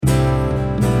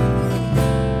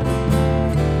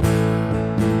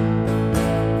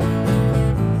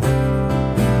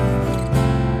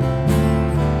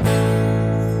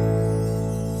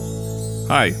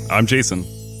Hi, I'm Jason.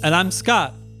 And I'm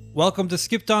Scott. Welcome to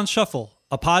Skipped on Shuffle,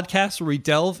 a podcast where we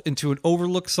delve into an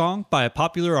overlooked song by a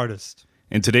popular artist.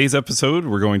 In today's episode,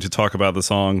 we're going to talk about the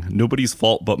song Nobody's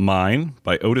Fault But Mine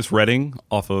by Otis Redding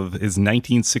off of his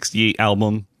 1968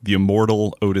 album, The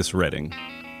Immortal Otis Redding.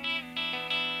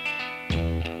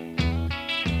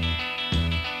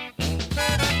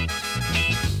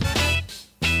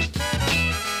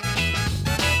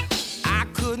 I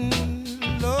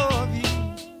couldn't love you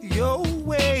your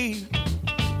way,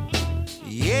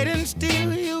 yet and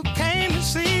still you came to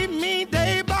see me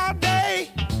day by day.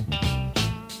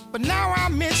 But now I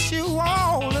miss you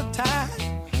all the time.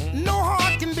 No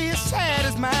heart can be as sad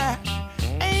as mine.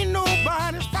 Ain't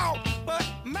nobody's fault but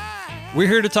mine. We're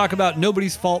here to talk about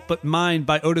Nobody's Fault But Mine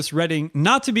by Otis Redding,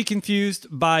 not to be confused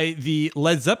by the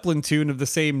Led Zeppelin tune of the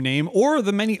same name or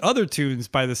the many other tunes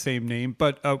by the same name,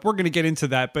 but we're going to get into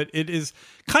that. But it is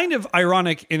kind of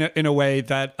ironic in a way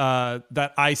that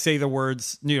that I say the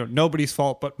words, Nobody's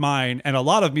Fault But Mine, and a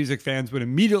lot of music fans would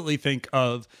immediately think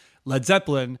of Led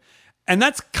Zeppelin. And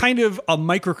that's kind of a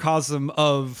microcosm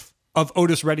of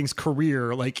Otis Redding's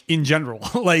career, like in general.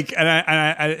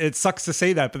 And it sucks to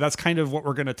say that, but that's kind of what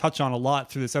we're going to touch on a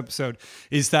lot through this episode,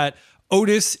 is that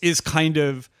Otis is kind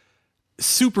of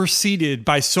superseded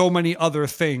by so many other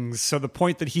things. So the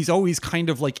point that he's always kind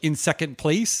of like in second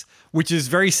place, which is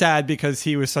very sad because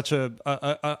he was such a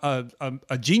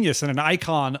genius and an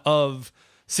icon of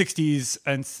 60s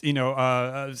and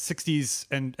 60s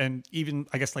and even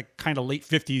I guess like kind of late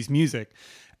 50s music.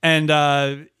 And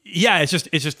it's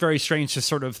just very strange to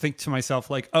sort of think to myself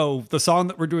like, oh, the song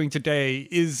that we're doing today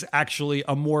is actually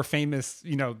a more famous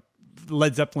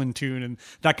Led Zeppelin tune, and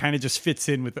that kind of just fits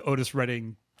in with the Otis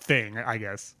Redding thing, I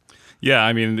guess. Yeah,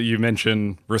 I mean, you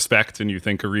mention Respect and you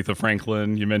think Aretha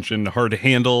Franklin. You mention Hard to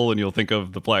Handle and you'll think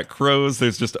of the Black Crowes.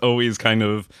 There's just always kind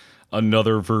of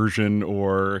another version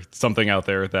or something out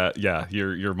there that,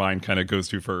 your mind kind of goes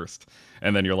to first.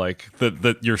 And then you're like,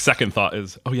 your second thought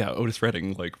is, oh yeah, Otis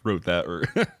Redding wrote that. Or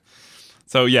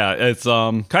So yeah, it's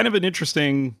kind of an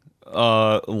interesting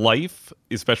life,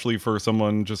 especially for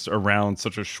someone just around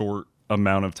such a short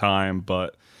amount of time,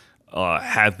 but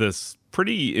had this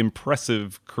pretty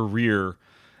impressive career.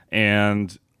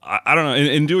 And I don't know,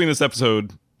 in doing this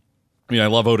episode, I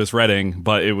love Otis Redding,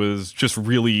 but it was just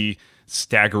really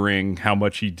staggering how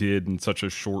much he did in such a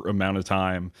short amount of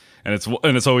time, and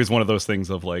it's always one of those things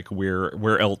of like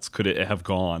where else could it have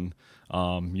gone,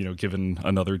 given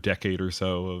another decade or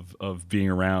so of being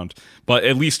around. But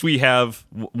at least we have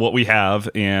what we have,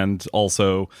 and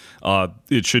also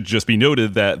it should just be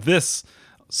noted that this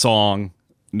song,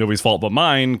 Nobody's Fault But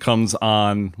Mine, comes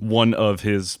on one of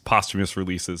his posthumous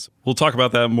releases. We'll talk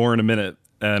about that more in a minute.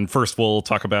 And first, we'll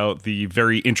talk about the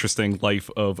very interesting life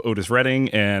of Otis Redding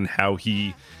and how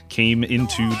he came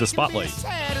into the spotlight.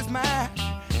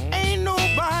 Ain't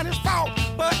nobody's fault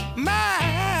but mine.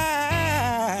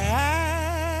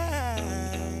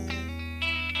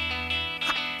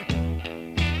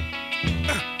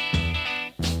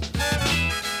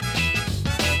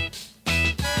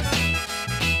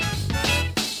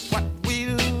 What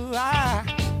will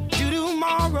I do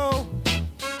tomorrow?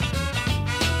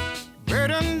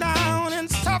 Burden down and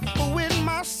suffer with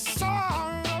my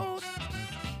sorrows.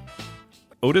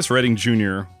 Otis Redding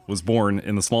Jr. was born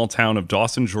in the small town of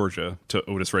Dawson, Georgia, to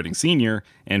Otis Redding Sr.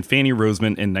 and Fanny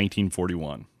Roseman in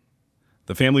 1941.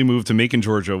 The family moved to Macon,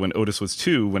 Georgia when Otis was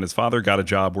 2, when his father got a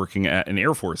job working at an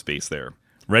Air Force base there.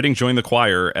 Redding joined the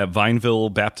choir at Vineville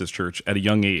Baptist Church at a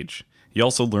young age. He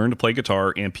also learned to play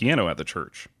guitar and piano at the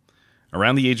church.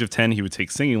 Around the age of 10, he would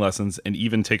take singing lessons and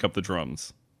even take up the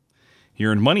drums. He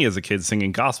earned money as a kid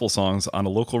singing gospel songs on a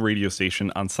local radio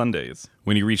station on Sundays.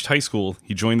 When he reached high school,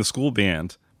 he joined the school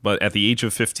band, but at the age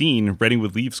of 15, Redding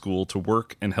would leave school to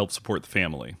work and help support the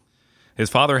family. His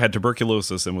father had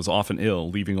tuberculosis and was often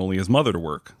ill, leaving only his mother to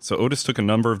work, so Otis took a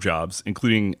number of jobs,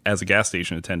 including as a gas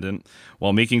station attendant,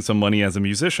 while making some money as a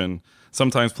musician,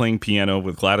 sometimes playing piano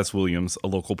with Gladys Williams, a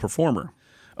local performer.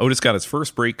 Otis got his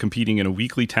first break competing in a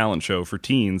weekly talent show for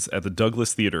teens at the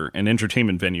Douglas Theater, an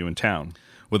entertainment venue in town.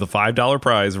 With a $5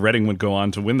 prize, Redding would go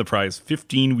on to win the prize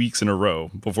 15 weeks in a row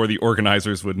before the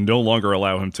organizers would no longer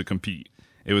allow him to compete.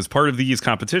 It was part of these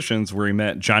competitions where he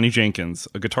met Johnny Jenkins,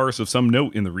 a guitarist of some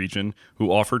note in the region,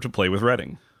 who offered to play with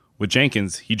Redding. With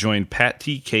Jenkins, he joined Pat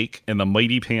T. Cake and the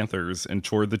Mighty Panthers and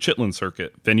toured the Chitlin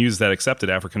Circuit, venues that accepted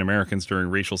African Americans during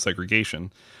racial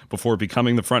segregation, before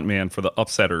becoming the frontman for the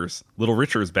Upsetters, Little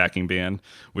Richard's backing band,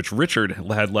 which Richard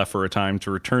had left for a time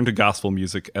to return to gospel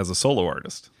music as a solo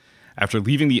artist. After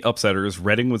leaving the Upsetters,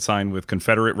 Redding would sign with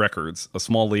Confederate Records, a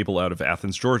small label out of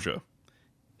Athens, Georgia.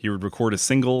 He would record a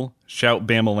single, Shout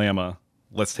Bama Lama,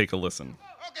 Let's take a listen.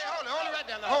 Okay, hold it right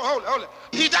there. Hold it.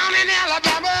 He's down in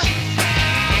Alabama.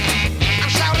 I'm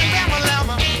shouting Bama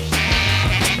Lama.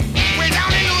 Way down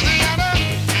in Louisiana.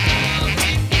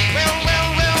 Well,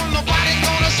 nobody's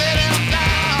gonna set him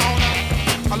down.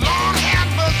 A long hair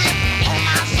buzzing on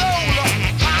my soul.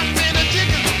 How many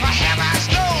chickens have I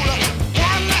stole?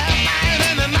 One last night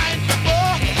and the night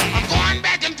before. I'm going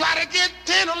back and try to get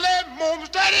 10 or 11 more.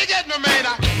 Steady getting them made.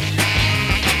 I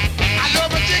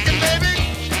love a chicken, baby.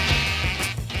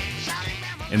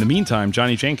 In the meantime,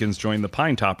 Johnny Jenkins joined the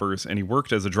Pine Toppers, and he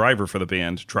worked as a driver for the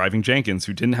band, driving Jenkins,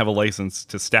 who didn't have a license,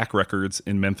 to Stack Records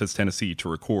in Memphis, Tennessee, to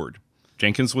record.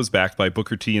 Jenkins was backed by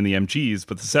Booker T and the MGs,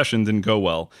 but the session didn't go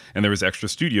well, and there was extra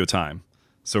studio time.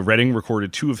 So Redding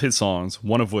recorded 2 of his songs,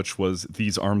 one of which was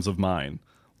These Arms of Mine.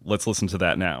 Let's listen to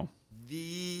that now.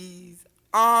 These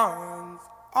arms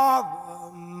of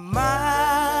mine,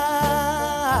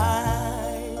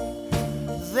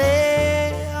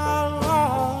 they are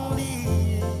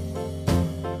lonely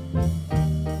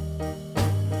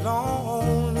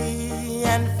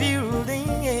and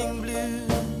fielding blue.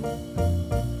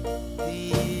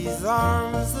 These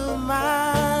arms of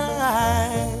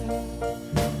mine,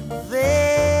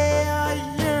 they are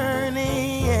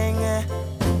yearning.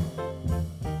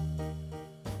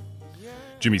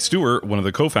 Jimmy Stewart, one of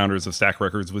the co-founders of Stack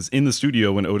Records, was in the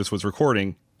studio when Otis was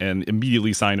recording and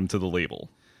immediately signed him to the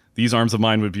label. These Arms of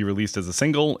Mine would be released as a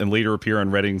single and later appear on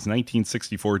Redding's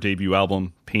 1964 debut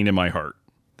album, Pain in My Heart.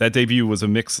 That debut was a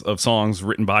mix of songs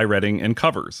written by Redding and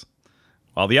covers.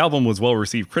 While the album was well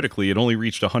received critically, it only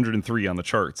reached 103 on the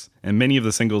charts, and many of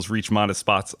the singles reached modest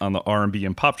spots on the R&B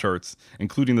and pop charts,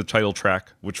 including the title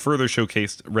track, which further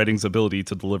showcased Redding's ability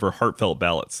to deliver heartfelt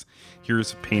ballads.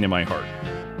 Here's Pain in My Heart.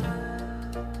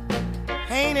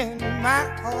 Pain in my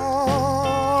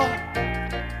heart,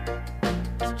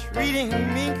 it's treating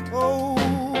me cold.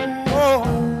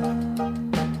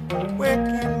 Where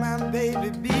can my baby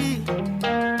be?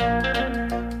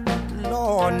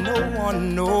 Lord, no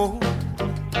one knows.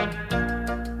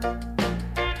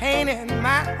 Pain in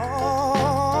my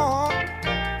heart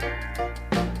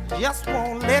just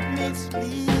won't let me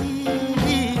sleep.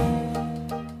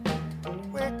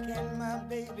 Where can my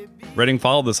baby be? Redding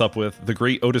followed this up with The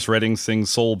Great Otis Redding Sings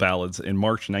Soul Ballads in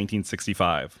March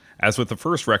 1965. As with the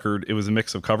first record, it was a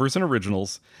mix of covers and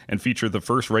originals, and featured the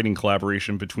first writing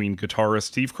collaboration between guitarist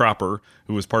Steve Cropper,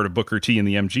 who was part of Booker T and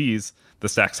the MGs, the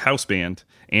Stax House Band,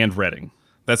 and Redding.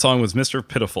 That song was Mr.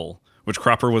 Pitiful, which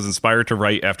Cropper was inspired to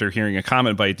write after hearing a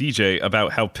comment by a DJ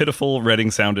about how pitiful Redding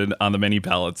sounded on the many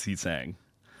ballads he sang.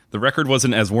 The record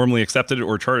wasn't as warmly accepted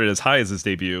or charted as high as his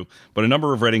debut, but a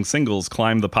number of Redding singles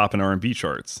climbed the pop and R&B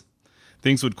charts.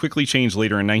 Things would quickly change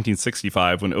later in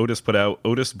 1965 when Otis put out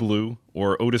Otis Blue,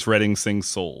 or Otis Redding Sings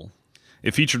Soul.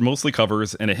 It featured mostly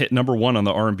covers, and it hit number 1 on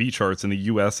the R&B charts in the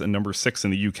US and number 6 in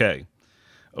the UK.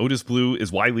 Otis Blue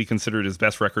is widely considered his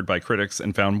best record by critics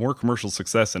and found more commercial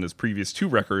success than his previous 2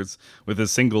 records, with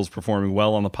his singles performing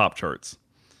well on the pop charts.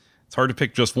 It's hard to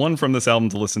pick just one from this album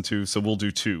to listen to, so we'll do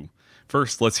 2.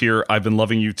 First, let's hear I've Been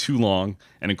Loving You Too Long,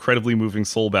 an incredibly moving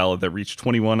soul ballad that reached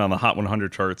 21 on the Hot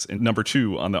 100 charts and number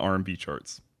 2 on the R&B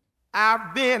charts.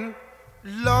 I've been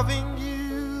loving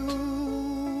you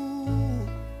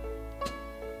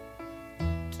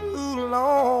too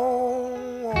long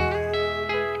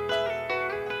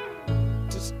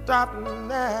to stop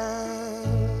now.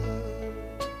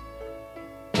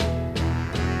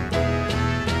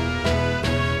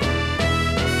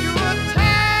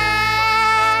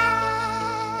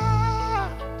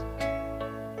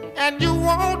 And you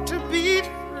want to be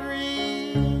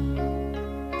free.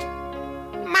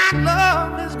 My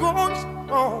love is growing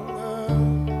stronger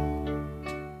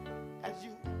as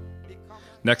you become.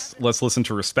 Next, let's listen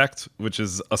to Respect, which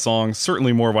is a song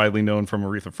certainly more widely known from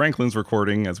Aretha Franklin's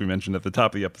recording, as we mentioned at the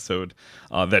top of the episode,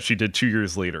 that she did 2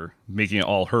 years later, making it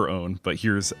all her own. But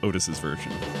here's Otis's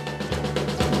version.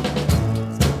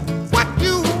 What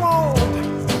you want,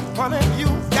 honey, you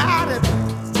got it.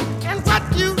 And what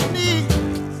you need,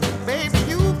 baby,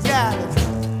 you got it.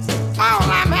 All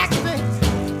I'm asking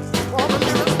for a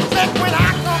little respect when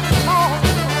I come home.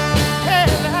 Hey,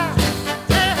 now,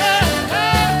 hey, hey,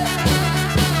 hey.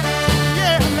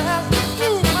 Yeah, now,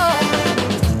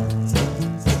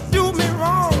 do me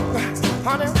wrong,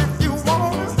 honey, if you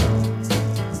want.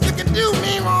 You can do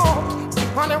me wrong,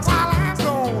 honey, while I'm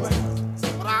gone.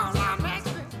 But all I'm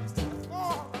asking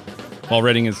for. While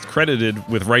Redding is credited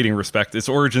with writing Respect, its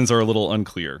origins are a little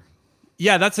unclear.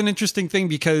 Yeah, that's an interesting thing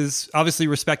because obviously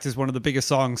Respect is one of the biggest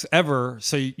songs ever.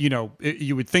 So,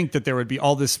 you would think that there would be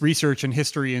all this research and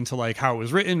history into like how it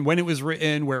was written, when it was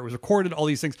written, where it was recorded, all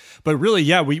these things. But really,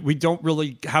 yeah, we don't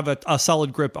really have a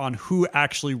solid grip on who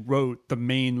actually wrote the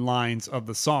main lines of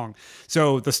the song.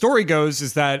 So the story goes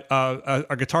is that a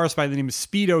guitarist by the name of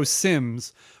Speedo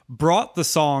Sims brought the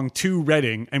song to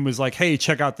Redding and was like, hey,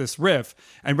 check out this riff.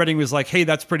 And Redding was like, hey,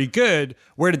 that's pretty good.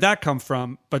 Where did that come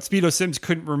from? But Speedo Sims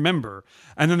couldn't remember.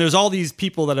 And then there's all these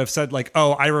people that have said like,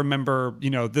 oh, I remember,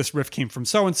 this riff came from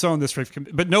so-and-so and this riff came,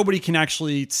 but nobody can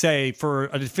actually say for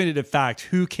a definitive fact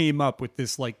who came up with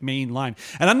this like main line.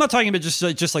 And I'm not talking about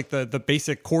just like the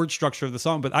basic chord structure of the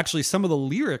song, but actually some of the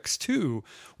lyrics too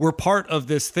were part of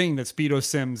this thing that Speedo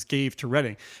Sims gave to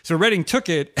Redding. So Redding took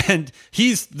it, and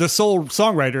he's the sole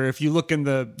songwriter. If you look in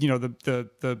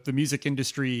the music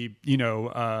industry,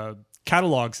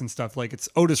 catalogs and stuff, like it's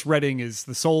Otis Redding is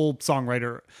the sole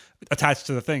songwriter attached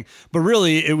to the thing. But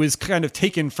really, it was kind of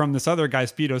taken from this other guy,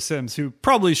 Speedo Sims, who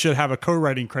probably should have a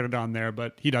co-writing credit on there,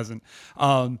 but he doesn't.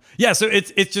 So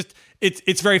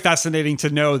it's very fascinating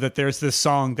to know that there's this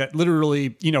song that literally,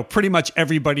 pretty much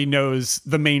everybody knows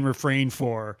the main refrain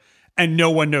for, and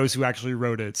no one knows who actually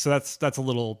wrote it. So that's a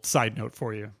little side note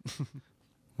for you.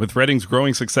 With Redding's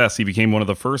growing success, he became one of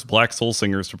the first black soul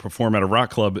singers to perform at a rock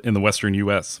club in the western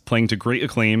U.S., playing to great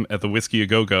acclaim at the Whiskey A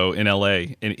Go-Go in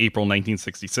L.A. in April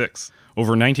 1966.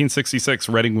 Over 1966,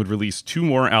 Redding would release 2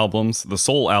 more albums, the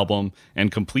Soul album,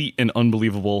 and complete and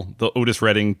unbelievable, the Otis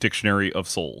Redding Dictionary of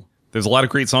Soul. There's a lot of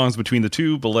great songs between the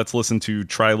two, but let's listen to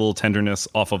Try a Little Tenderness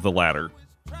off of the latter.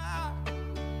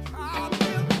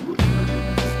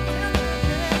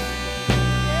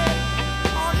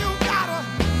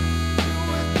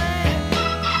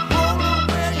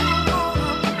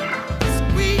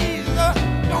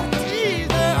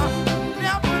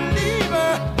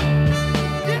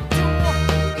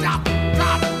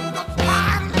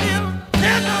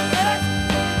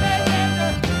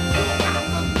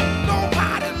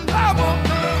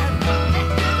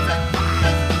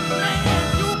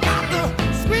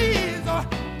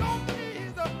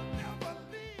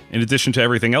 In addition to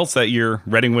everything else that year,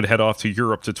 Redding would head off to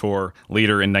Europe to tour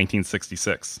later in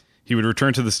 1966. He would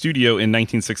return to the studio in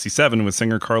 1967 with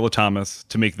singer Carla Thomas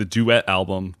to make the duet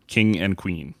album King and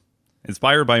Queen.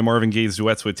 Inspired by Marvin Gaye's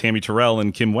duets with Tammy Terrell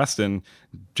and Kim Weston,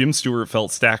 Jim Stewart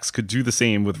felt Stax could do the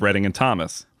same with Redding and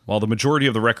Thomas. While the majority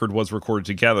of the record was recorded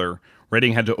together,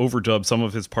 Redding had to overdub some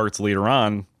of his parts later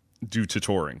on due to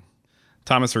touring.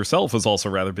 Thomas herself was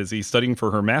also rather busy studying for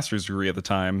her master's degree at the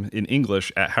time in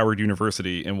English at Howard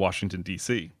University in Washington,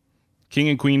 D.C. King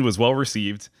and Queen was well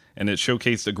received, and it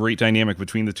showcased a great dynamic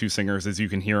between the two singers, as you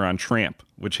can hear on Tramp,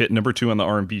 which hit number 2 on the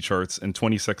R&B charts and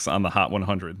 26 on the Hot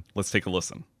 100. Let's take a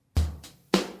listen.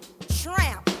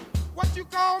 Tramp. What you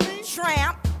call me?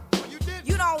 Tramp. Oh, you did?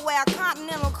 You don't wear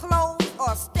continental clothes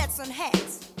or Stetson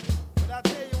hats. But I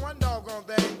tell you one doggone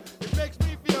thing. It makes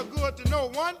me feel good to know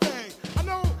one thing. I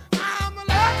know I'm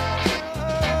alive.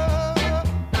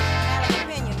 Have an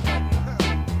opinion, baby.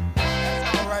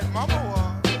 That's all right, Mama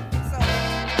was. So,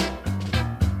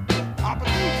 Papa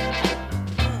too.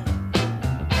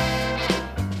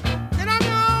 And I'm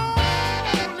the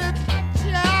only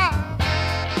child.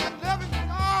 I love it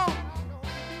all. I know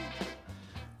you.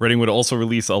 Redding would also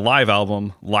release a live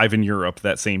album, Live in Europe,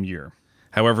 that same year.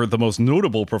 However, the most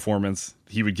notable performance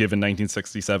he would give in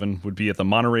 1967 would be at the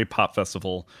Monterey Pop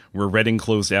Festival, where Redding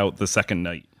closed out the second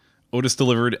night. Otis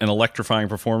delivered an electrifying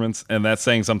performance, and that's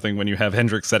saying something when you have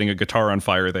Hendrix setting a guitar on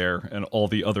fire there and all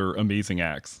the other amazing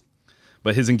acts.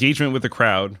 But his engagement with the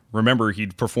crowd, remember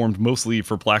he'd performed mostly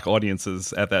for black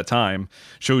audiences at that time,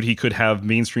 showed he could have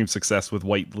mainstream success with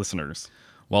white listeners.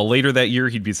 While later that year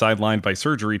he'd be sidelined by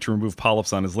surgery to remove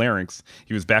polyps on his larynx,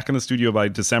 he was back in the studio by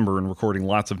December and recording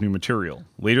lots of new material.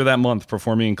 Later that month,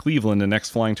 performing in Cleveland and next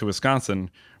flying to Wisconsin,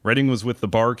 Redding was with the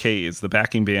Bar K's, the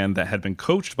backing band that had been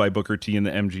coached by Booker T and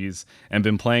the MGs and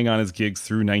been playing on his gigs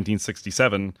through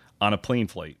 1967 on a plane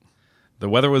flight. The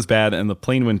weather was bad and the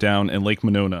plane went down in Lake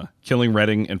Monona, killing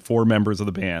Redding and 4 members of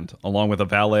the band, along with a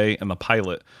valet and the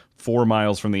pilot, 4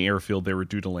 miles from the airfield they were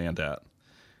due to land at.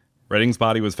 Redding's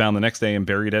body was found the next day and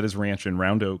buried at his ranch in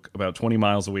Round Oak, about 20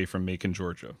 miles away from Macon,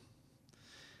 Georgia.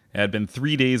 It had been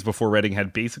 3 days before Redding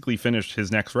had basically finished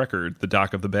his next record, The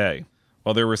Dock of the Bay.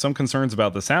 While there were some concerns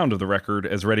about the sound of the record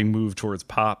as Redding moved towards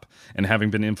pop, and having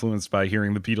been influenced by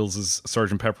hearing the Beatles'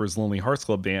 Sgt. Pepper's Lonely Hearts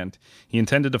Club Band, he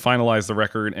intended to finalize the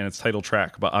record and its title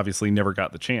track, but obviously never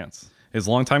got the chance. His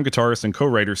longtime guitarist and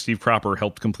co-writer Steve Cropper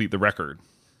helped complete the record.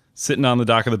 Sittin' on the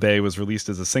Dock of the Bay was released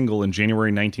as a single in January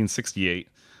 1968,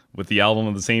 with the album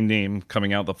of the same name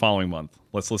coming out the following month.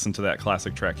 Let's listen to that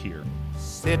classic track here.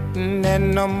 Sitting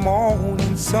in the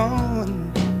morning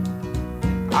sun,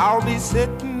 I'll be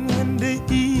sitting when the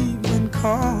evening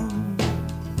comes,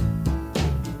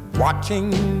 watching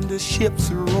the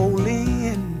ships roll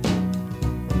in,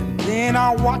 and then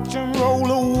I'll watch them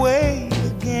roll away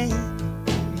again.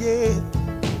 Yeah,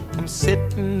 I'm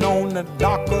sitting on the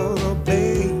dock of the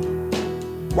bay,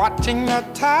 watching the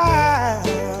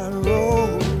tide roll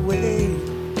away.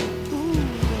 Ooh,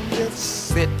 I'm just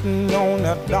sitting on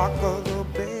the dock of the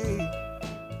bay.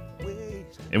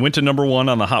 It went to number 1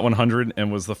 on the Hot 100 and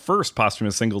was the first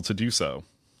posthumous single to do so.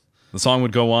 The song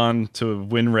would go on to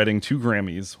win Redding 2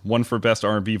 Grammys, one for Best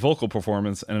R&B Vocal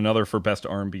Performance and another for Best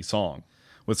R&B Song.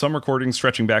 With some recordings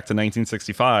stretching back to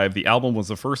 1965, the album was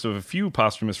the first of a few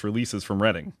posthumous releases from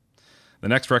Redding. The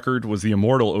next record was the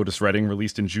immortal Otis Redding,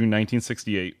 released in June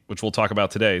 1968, which we'll talk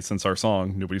about today since our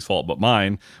song, Nobody's Fault But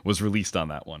Mine, was released on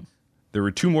that one. There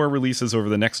were 2 more releases over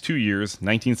the next 2 years,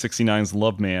 1969's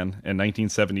Love Man and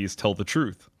 1970's Tell the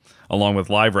Truth, along with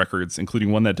live records,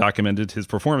 including one that documented his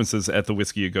performances at the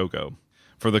Whiskey A Go-Go.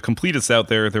 For the completists out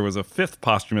there was a 5th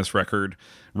posthumous record,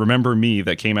 Remember Me,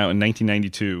 that came out in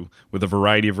 1992, with a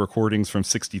variety of recordings from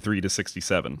 63 to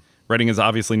 67. Redding is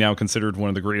obviously now considered one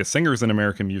of the greatest singers in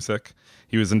American music.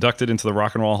 He was inducted into the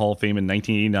Rock and Roll Hall of Fame in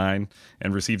 1989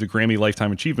 and received a Grammy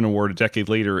Lifetime Achievement Award a decade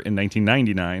later in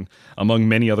 1999, among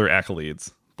many other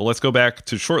accolades. But let's go back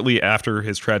to shortly after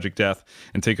his tragic death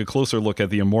and take a closer look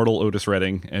at the immortal Otis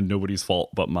Redding and Nobody's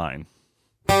Fault But Mine.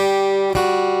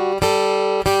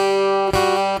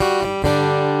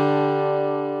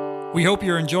 We hope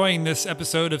you're enjoying this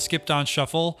episode of Skipped on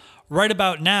Shuffle. Right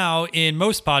about now, in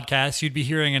most podcasts, you'd be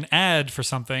hearing an ad for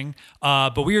something,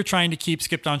 but we are trying to keep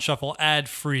Skipped on Shuffle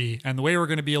ad-free, and the way we're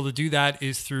going to be able to do that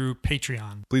is through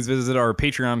Patreon. Please visit our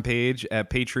Patreon page at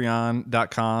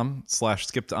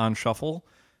patreon.com/skippedonshuffle.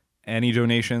 Any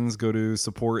donations go to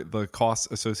support the costs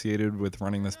associated with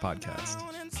running this podcast.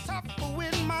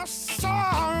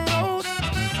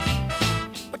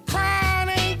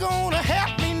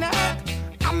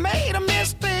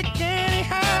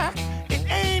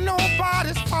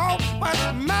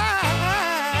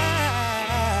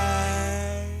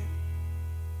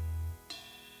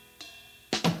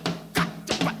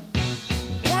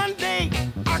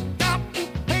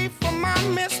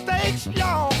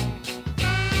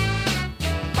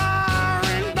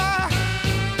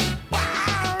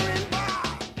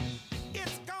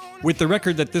 With the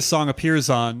record that this song appears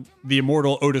on, the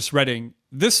immortal Otis Redding,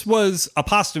 this was a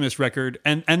posthumous record,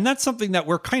 and that's something that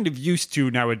we're kind of used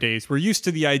to nowadays. We're used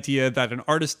to the idea that an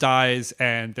artist dies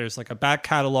and there's like a back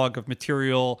catalog of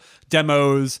material,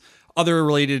 demos, other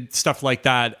related stuff like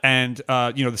that, and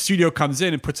the studio comes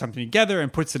in and puts something together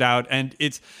and puts it out, and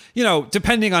it's,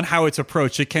 depending on how it's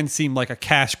approached, it can seem like a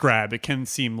cash grab. It can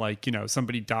seem like,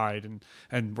 somebody died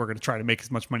and we're going to try to make as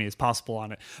much money as possible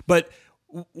on it. But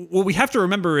what we have to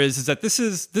remember is that this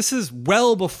is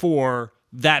well before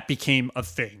that became a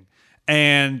thing.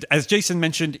 And as Jason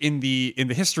mentioned in the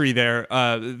history there,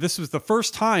 this was the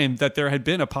first time that there had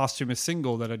been a posthumous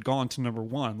single that had gone to number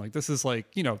 1. Like, this is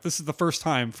this is the first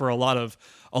time for a lot of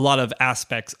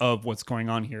aspects of what's going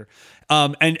on here.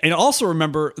 And also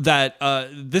remember that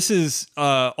this is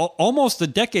almost a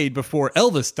decade before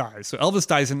Elvis dies. So Elvis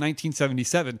dies in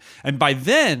 1977, and by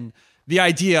then, the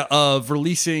idea of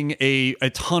releasing a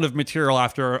ton of material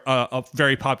after a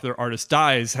very popular artist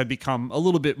dies had become a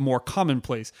little bit more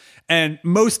commonplace. And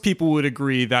most people would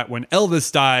agree that when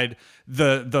Elvis died,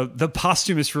 the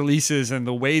posthumous releases and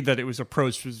the way that it was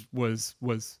approached was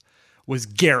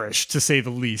garish, to say the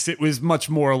least. It was much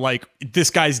more like, this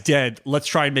guy's dead, let's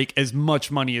try and make as much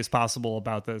money as possible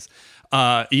about this.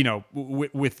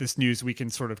 With this news, we can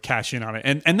sort of cash in on it.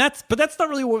 And that's not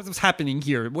really what was happening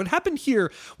here. What happened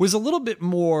here was a little bit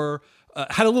more,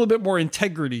 had a little bit more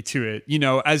integrity to it.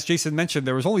 As Jason mentioned,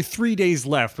 there was only 3 days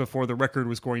left before the record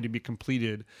was going to be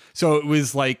completed. So it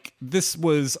was like, this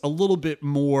was a little bit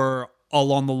more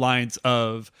along the lines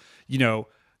of,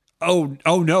 oh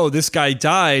no, this guy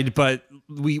died, but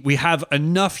we have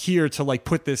enough here to like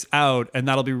put this out, and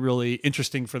that'll be really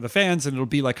interesting for the fans, and it'll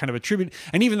be like kind of a tribute.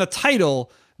 And even the title,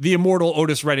 The Immortal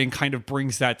Otis Redding, kind of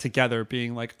brings that together,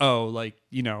 being like,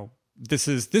 this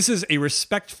is a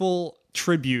respectful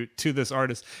tribute to this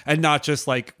artist, and not just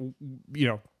like,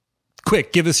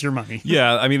 quick, give us your money.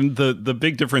 Yeah, I mean, the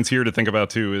big difference here to think about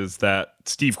too is that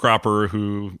Steve Cropper,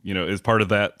 who, you know, is part of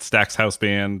that Stax House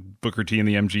Band, Booker T and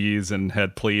the MGs, and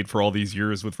had played for all these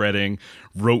years with Redding,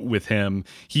 wrote with him.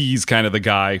 He's kind of the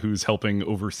guy who's helping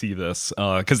oversee this,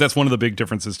 because that's one of the big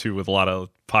differences too with a lot of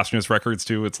posthumous records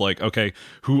too. It's like, okay,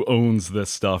 who owns this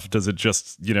stuff? Does it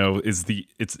just, you know, is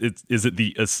it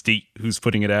the estate who's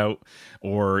putting it out,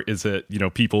 or is it, you know,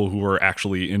 people who are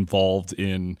actually involved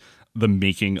in the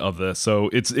making of this? So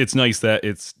it's nice that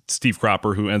it's Steve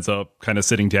Cropper who ends up kind of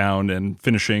sitting down and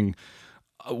finishing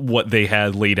what they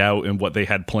had laid out and what they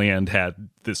had planned had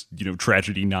this, you know,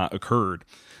 tragedy not occurred.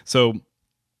 So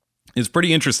it's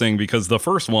pretty interesting because the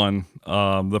first one,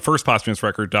 the first posthumous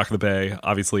record, Dock of the Bay,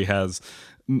 obviously has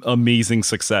amazing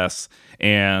success,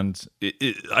 and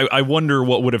I wonder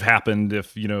what would have happened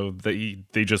if, you know, they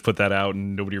just put that out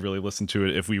and nobody really listened to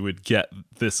it, if we would get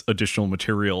this additional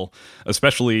material,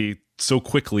 especially so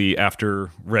quickly after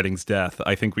Redding's death.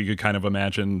 I think we could kind of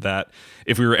imagine that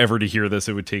if we were ever to hear this,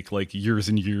 it would take like years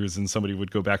and years, and somebody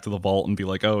would go back to the vault and be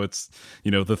like, oh, it's,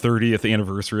 you know, the 30th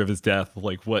anniversary of his death,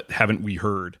 like what haven't we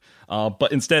heard?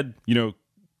 But instead, you know,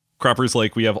 Cropper's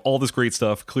like, we have all this great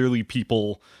stuff, clearly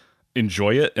people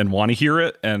enjoy it and want to hear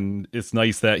it, and it's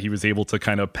nice that he was able to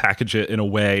kind of package it in a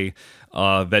way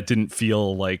that didn't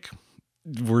feel like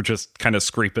we're just kind of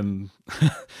scraping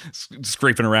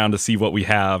around to see what we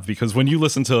have. Because when you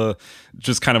listen to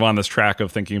just kind of on this track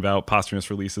of thinking about posthumous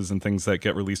releases and things that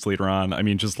get released later on, I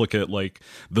mean, just look at like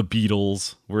the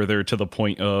Beatles, where they're to the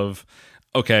point of,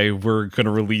 okay, we're going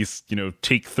to release, you know,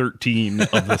 take 13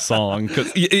 of the song,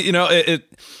 because you know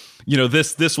you know,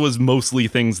 this was mostly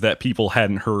things that people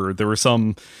hadn't heard. There were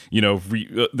some, you know,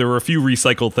 there were a few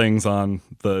recycled things on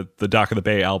the Dock of the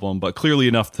Bay album, but clearly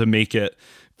enough to make it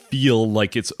feel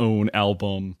like its own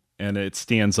album, and it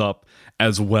stands up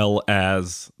as well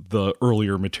as the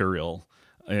earlier material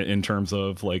in terms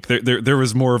of like there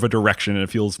was more of a direction, and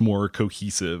it feels more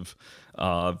cohesive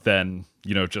than,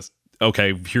 you know, just,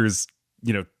 okay, here's,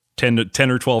 you know, 10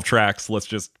 or 12 tracks, let's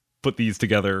just put these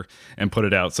together and put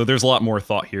it out. So there's a lot more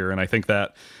thought here, and I think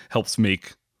that helps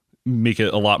make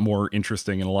it a lot more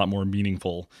interesting and a lot more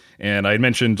meaningful. And I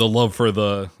mentioned the love for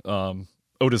the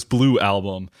Otis Blue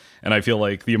album, and I feel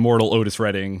like the immortal Otis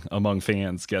Redding among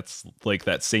fans gets like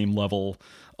that same level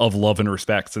of love and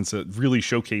respect, since it really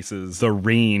showcases the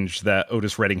range that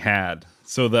Otis Redding had.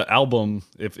 So the album,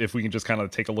 if we can just kind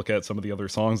of take a look at some of the other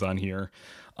songs on here,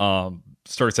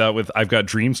 starts out with I've Got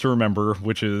Dreams to Remember,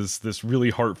 which is this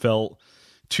really heartfelt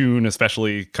tune,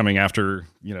 especially coming after,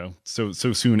 you know, so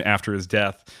soon after his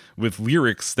death, with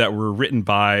lyrics that were written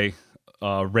by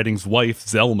Redding's wife,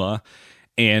 Zelma.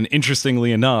 And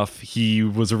interestingly enough, he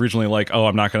was originally like, oh,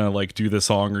 I'm not going to like do this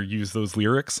song or use those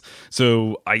lyrics.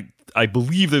 So I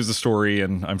believe there's a story,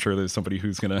 and I'm sure there's somebody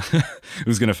who's going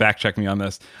to fact check me on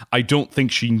this. I don't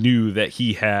think she knew that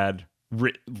he had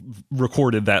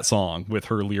recorded that song with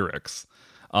her lyrics.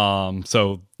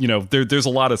 So, you know, there's a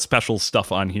lot of special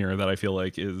stuff on here that I feel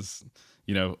like is,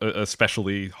 you know,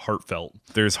 especially heartfelt.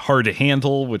 There's Hard to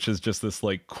Handle, which is just this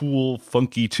like cool,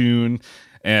 funky tune.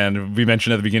 And we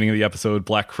mentioned at the beginning of the episode,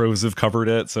 Black Crowes have covered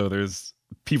it. So there's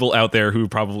people out there who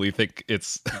probably think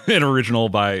it's an original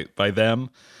by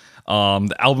them.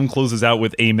 The album closes out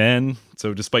with Amen.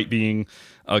 So despite being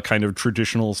a kind of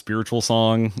traditional spiritual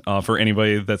song, for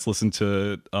anybody that's listened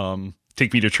to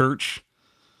Take Me to Church,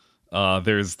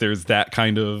 there's that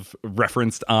kind of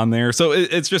referenced on there. So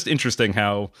it's just interesting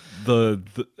how the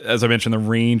as I mentioned, the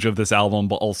range of this album,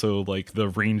 but also like the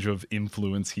range of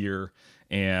influence here,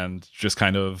 and just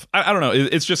kind of, I don't know,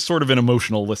 it's just sort of an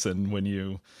emotional listen when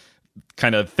you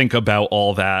kind of think about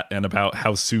all that and about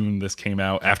how soon this came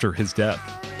out after his death.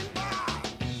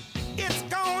 It's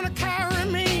gonna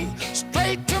carry me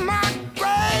straight to my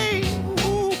grave.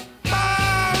 Ooh,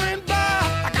 bar and bar.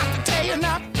 I got to tell you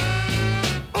now.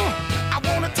 I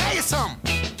wanna tell you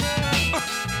something.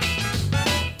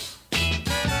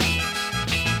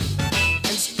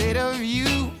 Instead of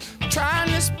you trying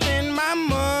to spend my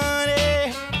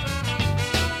money,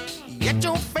 yet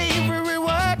your favorite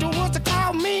reward was to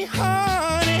call me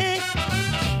honey.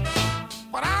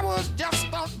 But I was just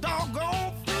a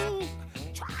doggone fool,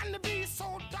 trying to be so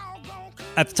doggone cool.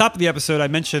 At the top of the episode, I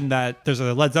mentioned that there's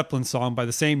a Led Zeppelin song by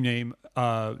the same name,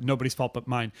 Nobody's Fault But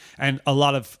Mine. And a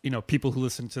lot of, you know, people who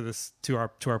listen to this, to our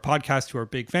podcast, who are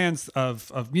big fans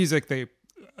of music, they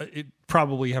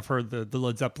probably have heard the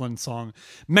Led Zeppelin song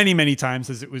many, many times,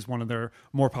 as it was one of their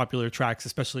more popular tracks,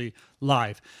 especially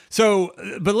live. So,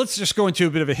 but let's just go into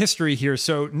a bit of a history here.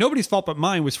 So Nobody's Fault But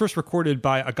Mine was first recorded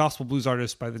by a gospel blues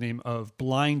artist by the name of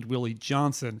Blind Willie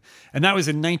Johnson. And that was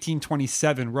in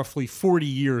 1927, roughly 40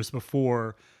 years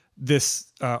before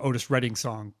this Otis Redding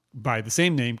song by the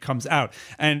same name comes out.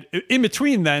 And in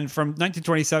between then, from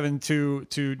 1927 to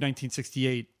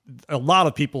 1968, a lot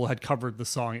of people had covered the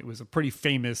song. It was a pretty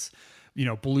famous,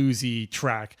 bluesy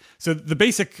track. So the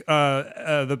basic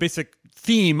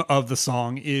theme of the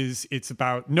song is it's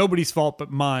about nobody's fault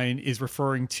but mine, is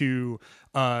referring to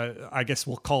I guess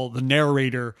we'll call the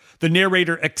narrator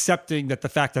accepting that the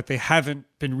fact that they haven't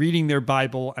been reading their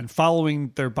Bible and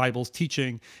following their Bible's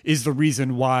teaching is the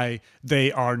reason why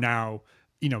they are now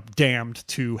damned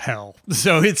to hell.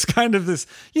 So it's kind of this,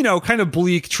 kind of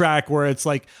bleak track where it's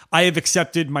like, I have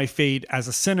accepted my fate as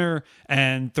a sinner,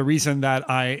 and the reason that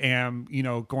I am,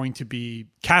 going to be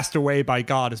cast away by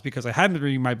God is because I haven't been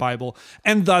reading my Bible.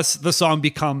 And thus the song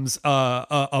becomes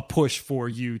a push for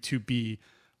you to be,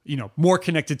 more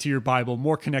connected to your Bible,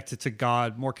 more connected to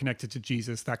God, more connected to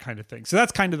Jesus, that kind of thing. So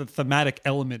that's kind of the thematic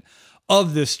element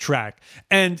of this track.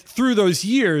 And through those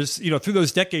years, through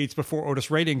those decades before Otis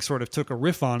Redding sort of took a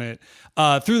riff on it,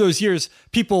 through those years,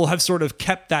 people have sort of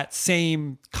kept that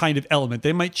same kind of element.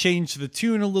 They might change the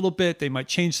tune a little bit, they might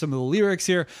change some of the lyrics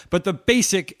here, but the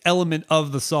basic element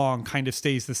of the song kind of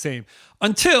stays the same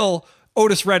until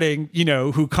Otis Redding,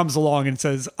 who comes along and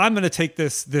says, I'm going to take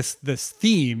this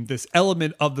theme, this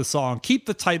element of the song, keep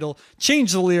the title,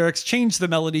 change the lyrics, change the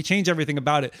melody, change everything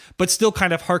about it, but still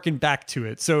kind of harken back to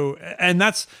it. So, and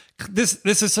that's, this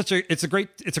is it's a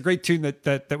great tune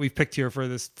that we've picked here for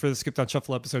the Skip Down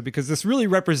Shuffle episode, because this really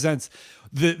represents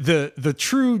the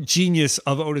true genius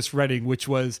of Otis Redding, which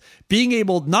was being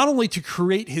able not only to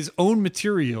create his own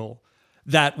material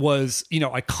that was,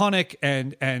 iconic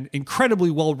and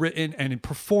incredibly well written and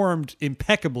performed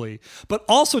impeccably, but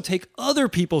also take other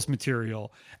people's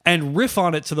material and riff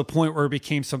on it to the point where it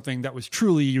became something that was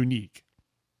truly unique.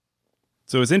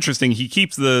 So it's interesting. He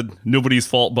keeps the nobody's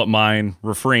fault but mine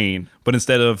refrain, but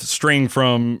instead of straying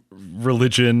from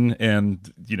religion and,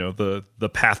 the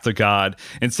path to God,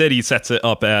 instead he sets it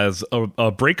up as a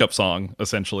breakup song,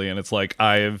 essentially. And it's like,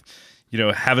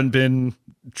 haven't been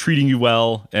treating you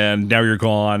well, and now you're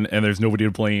gone, and there's nobody to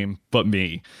blame but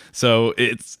me. So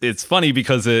it's funny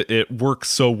because it works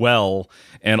so well,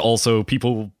 and also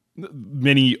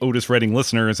many Otis Redding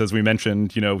listeners, as we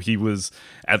mentioned, he was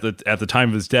at the time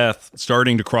of his death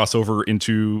starting to cross over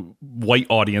into white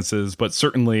audiences, but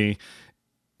certainly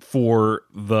for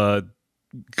the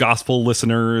gospel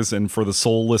listeners and for the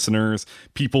soul listeners,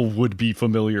 people would be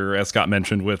familiar, as Scott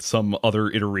mentioned, with some other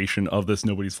iteration of this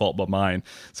Nobody's Fault But Mine.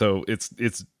 So it's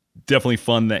definitely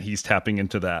fun that he's tapping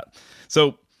into that.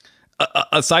 So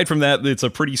aside from that, it's a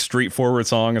pretty straightforward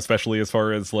song, especially as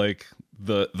far as like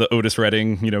the Otis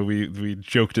Redding. We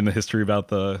joked in the history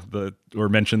about or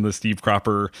mentioned the Steve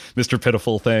Cropper Mr.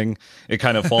 Pitiful thing. It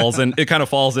kind of falls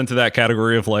into that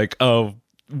category of like, oh,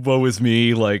 woe is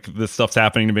me, like this stuff's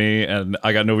happening to me and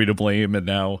I got nobody to blame, and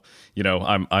now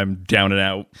I'm down and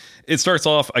out. It starts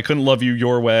off, I couldn't love you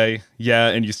your way, yeah,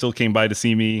 and you still came by to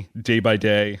see me day by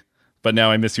day, but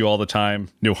now I miss you all the time,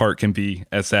 no heart can be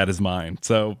as sad as mine.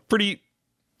 So pretty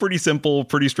simple,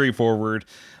 pretty straightforward,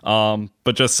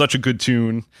 but just such a good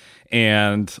tune.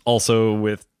 And also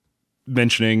with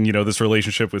mentioning this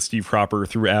relationship with Steve Cropper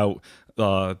throughout,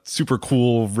 super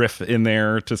cool riff in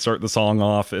there to start the song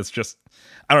off. It's just,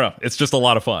 I don't know. It's just a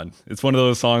lot of fun. It's one of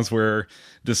those songs where,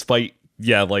 despite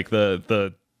like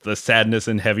the sadness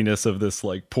and heaviness of this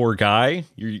like poor guy,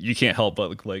 you can't help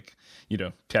but like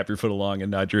tap your foot along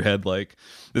and nod your head like,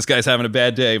 this guy's having a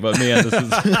bad day, but man, this is.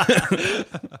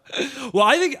 Well,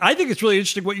 I think it's really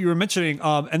interesting what you were mentioning,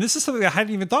 and this is something I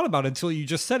hadn't even thought about until you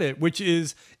just said it, which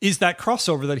is that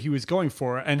crossover that he was going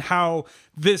for, and how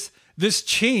this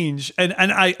change, and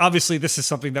I obviously this is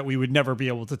something that we would never be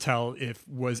able to tell if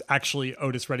was actually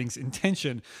Otis Redding's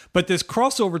intention, but this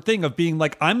crossover thing of being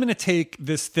like, I'm going to take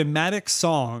this thematic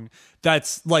song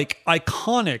that's like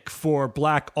iconic for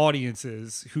Black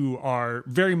audiences who are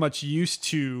very much used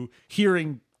to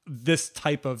hearing this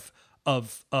type of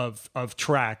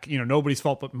track, Nobody's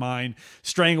Fault But Mine,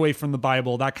 straying away from the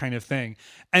Bible, that kind of thing.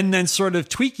 And then sort of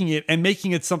tweaking it and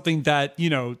making it something that,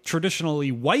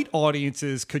 traditionally white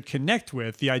audiences could connect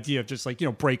with, the idea of just like,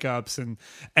 breakups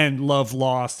and love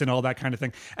lost and all that kind of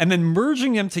thing. And then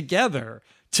merging them together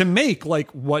to make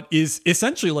like what is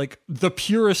essentially like the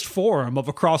purest form of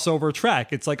a crossover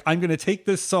track. It's like, I'm going to take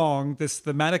this song, this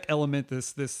thematic element,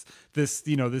 this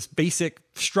basic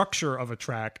structure of a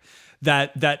track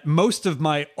that most of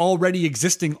my already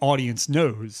existing audience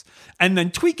knows, and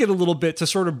then tweak it a little bit to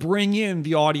sort of bring in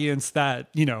the audience that,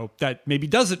 that maybe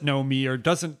doesn't know me or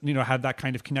doesn't, have that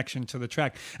kind of connection to the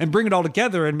track, and bring it all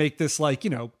together and make this like,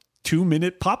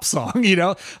 2-minute pop song,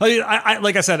 I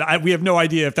like I said, we have no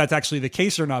idea if that's actually the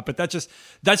case or not, but that's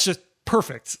just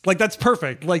perfect. Like that's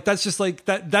perfect. Like that's just like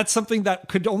that's something that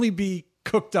could only be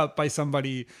cooked up by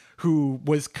somebody who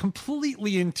was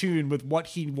completely in tune with what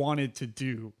he wanted to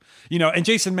do. And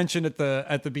Jason mentioned at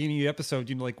the beginning of the episode,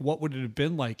 like what would it have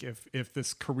been like if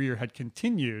this career had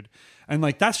continued? And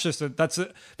like that's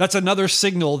another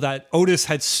signal that Otis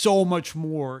had so much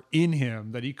more in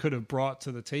him that he could have brought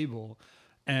to the table.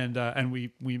 And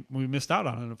we missed out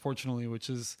on it, unfortunately, which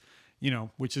is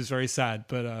very sad.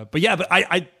 But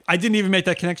I didn't even make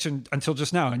that connection until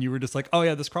just now. And you were just like, oh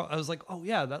yeah, I was like, oh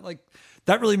yeah,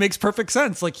 that really makes perfect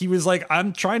sense. Like he was like,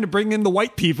 I'm trying to bring in the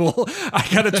white people.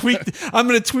 I'm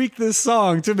going to tweak this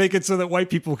song to make it so that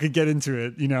white people could get into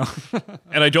it,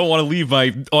 And I don't want to leave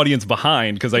my audience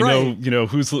behind because I know,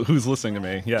 who's listening to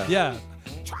me. Yeah. Yeah.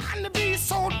 Trying to be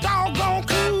so doggone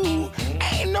cool.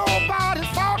 Ain't nobody's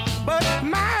fault but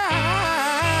mine.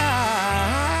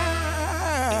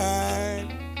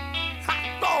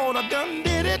 I thought I done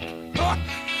did it.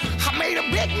 I made a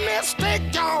big mistake,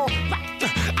 y'all.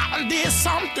 I done did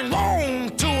something wrong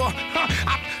to her.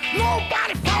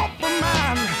 Nobody fault but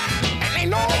mine. And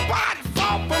ain't nobody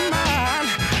fault but mine.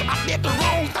 I did the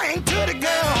wrong thing to the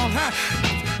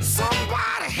girl.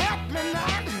 Somebody help me now.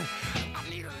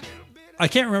 I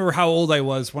can't remember how old I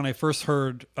was when I first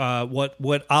heard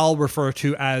what I'll refer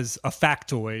to as a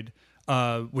factoid,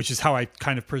 which is how I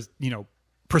kind of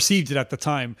perceived it at the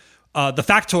time. The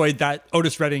factoid that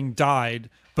Otis Redding died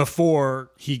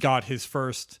before he got his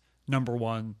first number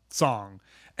one song.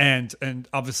 And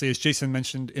obviously, as Jason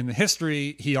mentioned in the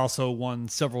history, he also won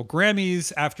several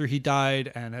Grammys after he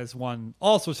died and has won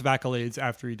all sorts of accolades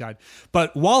after he died.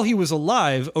 But while he was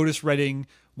alive, Otis Redding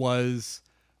was,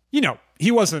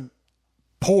 he wasn't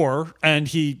poor, and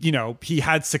he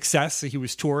had success. He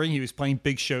was touring, he was playing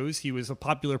big shows, he was a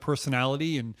popular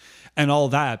personality and all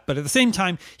that. But at the same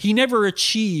time, he never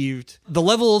achieved the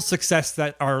level of success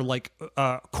that are like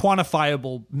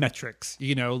quantifiable metrics,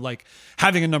 like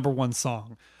having a number one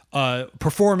song,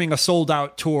 performing a sold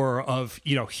out tour of,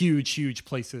 huge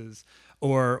places,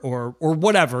 or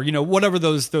whatever, whatever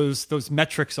those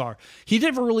metrics are. He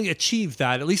never really achieved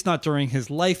that, at least not during his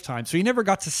lifetime. So he never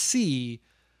got to see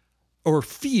or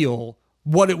feel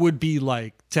what it would be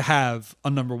like to have a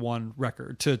number one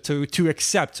record, to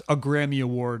accept a Grammy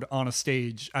Award on a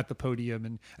stage at the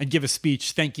podium and give a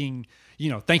speech thanking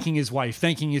his wife,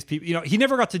 thanking his people. He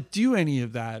never got to do any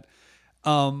of that,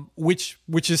 which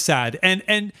is sad.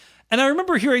 And I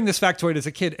remember hearing this factoid as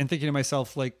a kid and thinking to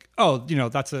myself, like, oh,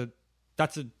 that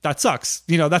sucks.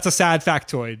 That's a sad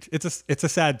factoid. It's a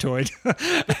sad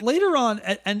toid. Later on,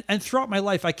 and throughout my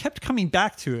life, I kept coming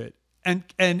back to it.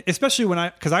 And especially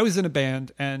because I was in a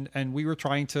band and we were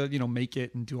trying to, make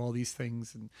it and do all these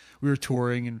things, and we were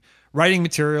touring and writing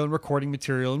material and recording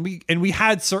material, and we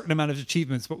had certain amount of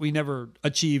achievements, but we never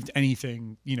achieved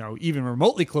anything, even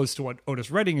remotely close to what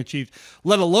Otis Redding achieved,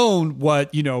 let alone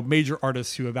what, major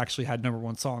artists who have actually had number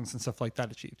one songs and stuff like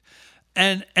that achieved.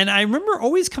 And I remember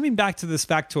always coming back to this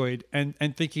factoid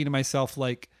and thinking to myself,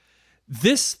 like,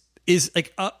 this is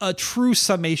like a true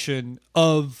summation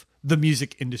of the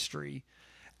music industry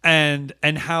and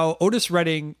how Otis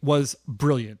Redding was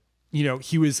brilliant.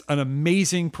 He was an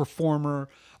amazing performer,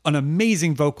 an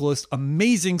amazing vocalist,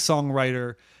 amazing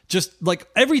songwriter. Just like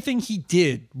everything he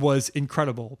did was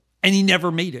incredible, and he never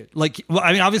made it.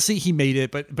 Obviously he made it,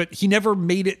 but he never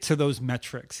made it to those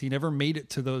metrics. He never made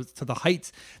it to the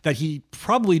heights that he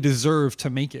probably deserved to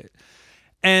make it.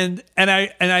 And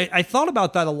I thought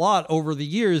about that a lot over the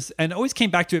years, and always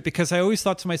came back to it because I always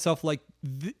thought to myself, like,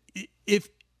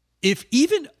 if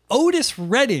even Otis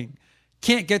Redding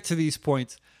can't get to these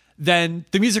points, then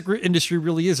the music industry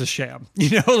really is a sham.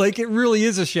 Like, it really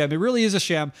is a sham. It really is a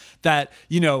sham that,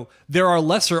 there are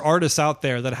lesser artists out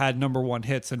there that had number one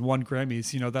hits and won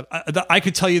Grammys, that I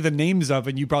could tell you the names of,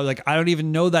 and you probably like, I don't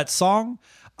even know that song.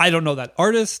 I don't know that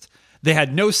artist. They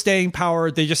had no staying power.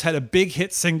 They just had a big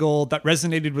hit single that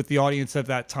resonated with the audience at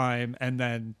that time. And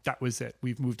then that was it.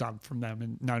 We've moved on from them,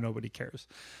 and now nobody cares.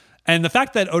 And the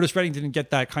fact that Otis Redding didn't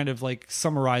get that kind of like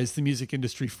summarized the music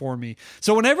industry for me.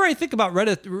 So whenever I think about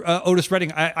Otis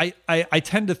Redding, I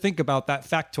tend to think about that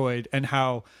factoid and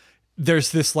how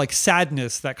there's this like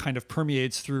sadness that kind of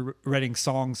permeates through Redding's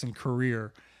songs and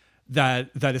career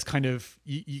that is kind of,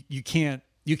 you can't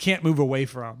move away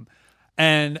from.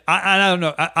 And I don't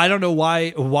know. I don't know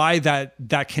why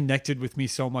that connected with me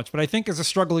so much. But I think as a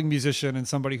struggling musician and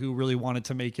somebody who really wanted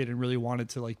to make it and really wanted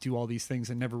to like do all these things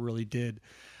and never really did,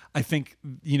 I think,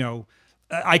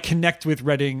 I connect with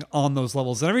Redding on those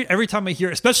levels. And every time I hear,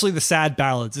 especially the sad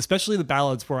ballads, especially the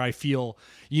ballads where I feel,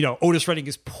 Otis Redding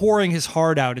is pouring his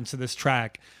heart out into this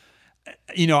track,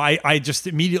 I just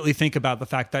immediately think about the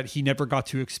fact that he never got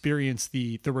to experience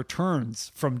the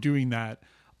returns from doing that,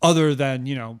 other than,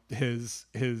 his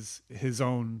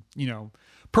own,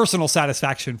 personal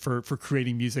satisfaction for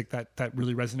creating music that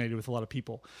really resonated with a lot of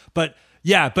people. But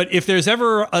if there's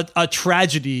ever a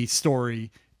tragedy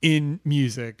story in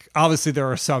music, obviously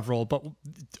there are several, but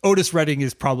Otis Redding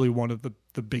is probably one of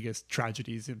the biggest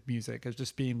tragedies in music, as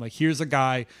just being like, here's a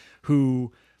guy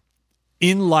who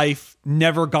in life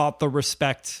never got the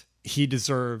respect he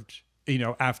deserved,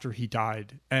 after he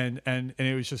died. And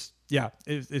it was just,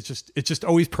 it just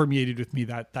always permeated with me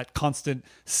that constant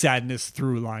sadness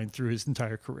through line through his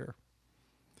entire career.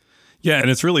 Yeah. And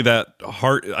it's really that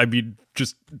hard. I mean,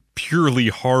 just purely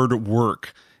hard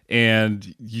work.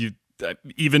 And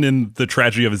even in the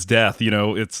tragedy of his death,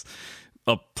 it's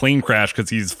a plane crash because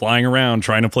he's flying around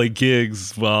trying to play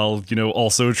gigs while,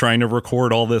 also trying to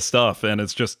record all this stuff. And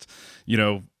it's just,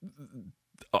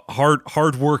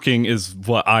 hard working is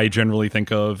what I generally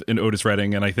think of in Otis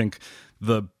Redding. And I think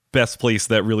the best place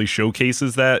that really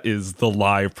showcases that is the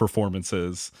live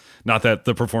performances. Not that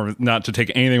the performance, not to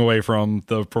take anything away from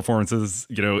the performances,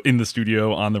 in the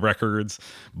studio on the records,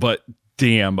 but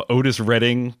damn, Otis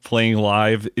Redding playing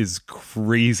live is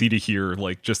crazy to hear,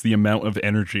 like just the amount of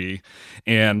energy.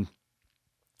 And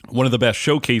one of the best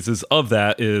showcases of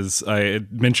that is, I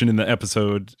mentioned in the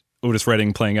episode, Otis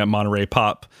Redding playing at Monterey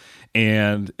Pop.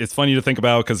 And it's funny to think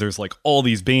about because there's like all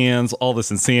these bands, all this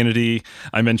insanity.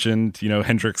 I mentioned,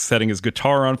 Hendrix setting his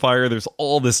guitar on fire. There's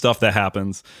all this stuff that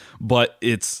happens, but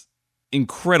it's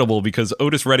incredible because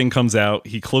Otis Redding comes out,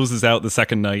 he closes out the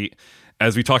second night.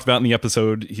 As we talked about in the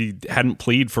episode, he hadn't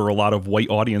played for a lot of white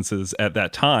audiences at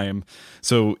that time.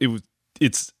 So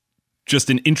it's just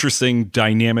an interesting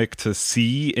dynamic to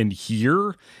see and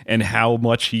hear, and how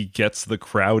much he gets the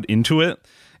crowd into it.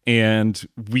 And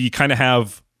we kind of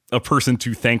have a person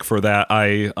to thank for that.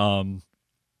 I'm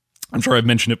sure I've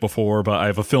mentioned it before, but I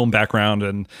have a film background,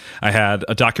 and I had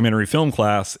a documentary film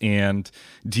class, and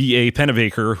D.A.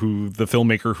 Pennebaker, the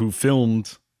filmmaker who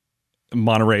filmed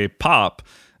Monterey Pop,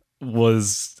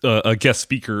 was a guest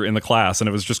speaker in the class. And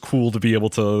it was just cool to be able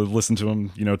to listen to him,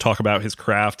 talk about his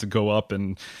craft, to go up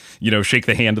and, shake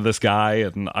the hand of this guy.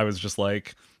 And I was just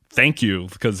like, thank you,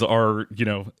 because our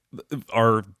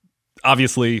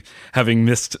obviously having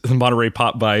missed Monterey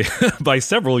Pop by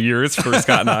several years for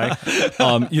Scott and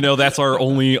I, that's our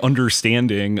only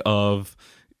understanding of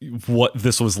what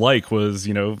this was like, was,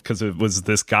 because it was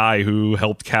this guy who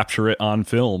helped capture it on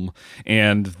film.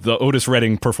 And the Otis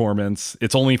Redding performance,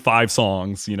 it's only 5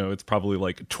 songs, it's probably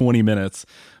like 20 minutes,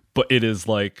 but it is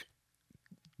like,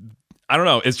 I don't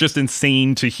know, it's just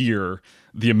insane to hear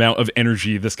the amount of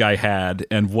energy this guy had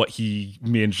and what he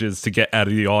manages to get out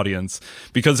of the audience.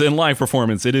 Because in live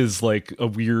performance, it is like a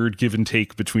weird give and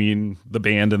take between the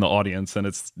band and the audience, and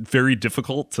it's very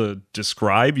difficult to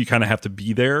describe. You kind of have to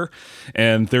be there.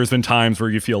 And there's been times where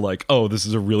you feel like, oh, this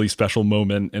is a really special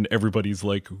moment, and everybody's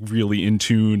like really in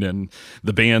tune, and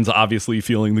the band's obviously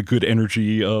feeling the good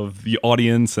energy of the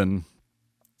audience.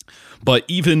 But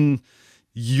even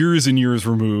years and years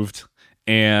removed,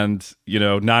 and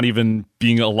not even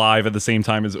being alive at the same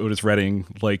time as Otis Redding,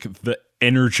 like the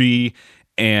energy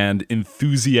and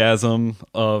enthusiasm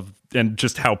and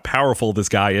just how powerful this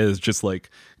guy is, just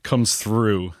like comes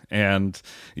through. And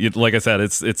like I said,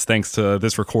 it's thanks to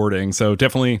this recording. So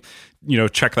definitely,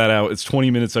 check that out. It's 20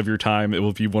 minutes of your time. It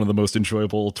will be one of the most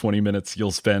enjoyable 20 minutes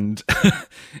you'll spend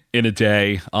in a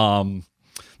day.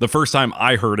 The first time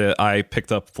I heard it, I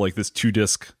picked up like this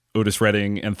 2-disc Otis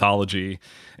Redding anthology,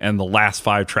 and the last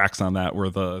 5 tracks on that were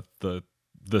the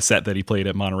set that he played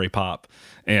at Monterey Pop,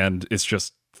 and it's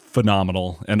just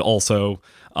phenomenal. And also,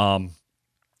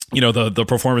 the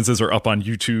performances are up on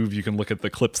YouTube. You can look at the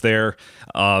clips there.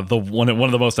 The one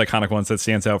of the most iconic ones that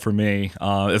stands out for me,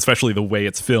 especially the way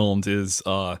it's filmed, is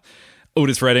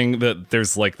Otis Redding. That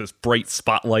there's like this bright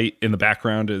spotlight in the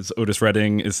background as Otis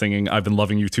Redding is singing "I've Been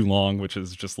Loving You Too Long," which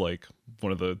is just like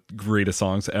one of the greatest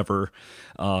songs ever,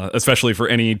 especially for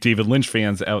any David Lynch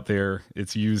fans out there.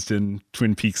 It's used in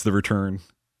Twin Peaks: The Return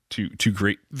to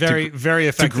great, very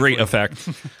effective, to great effect.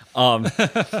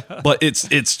 But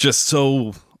it's just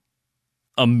so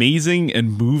amazing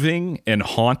and moving and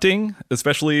haunting,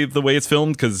 especially the way it's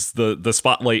filmed, because the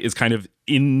spotlight is kind of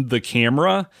in the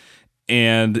camera,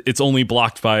 and it's only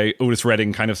blocked by Otis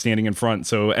Redding kind of standing in front.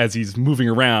 So as he's moving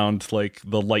around, like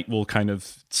the light will kind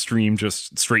of stream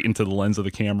just straight into the lens of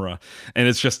the camera. And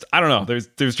it's just, I don't know,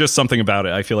 there's just something about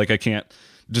it. I feel like I can't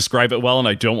describe it well, and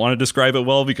I don't want to describe it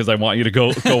well because I want you to go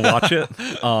watch it.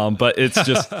 But it's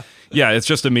just, it's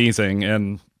just amazing.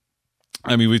 And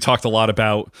I mean, we talked a lot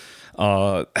about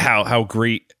how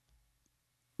great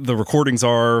the recordings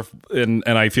are, and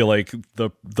I feel like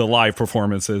the live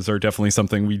performances are definitely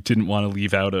something we didn't want to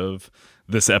leave out of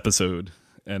this episode,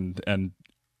 and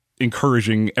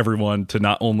encouraging everyone to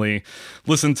not only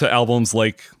listen to albums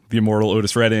like the immortal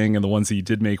Otis Redding and the ones he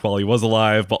did make while he was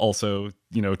alive, but also,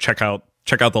 you know, check out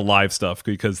the live stuff,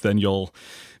 because then you'll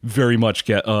very much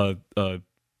get a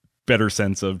better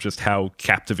sense of just how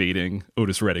captivating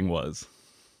Otis Redding was.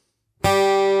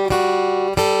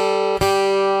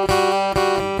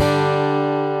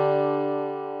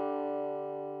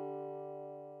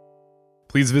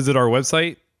 Please visit our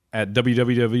website at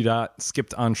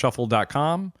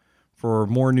www.skippedonshuffle.com for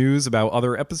more news about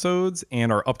other episodes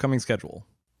and our upcoming schedule.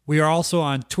 We are also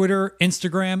on Twitter,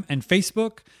 Instagram, and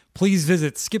Facebook. Please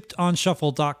visit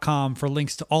skippedonshuffle.com for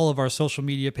links to all of our social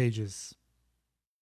media pages.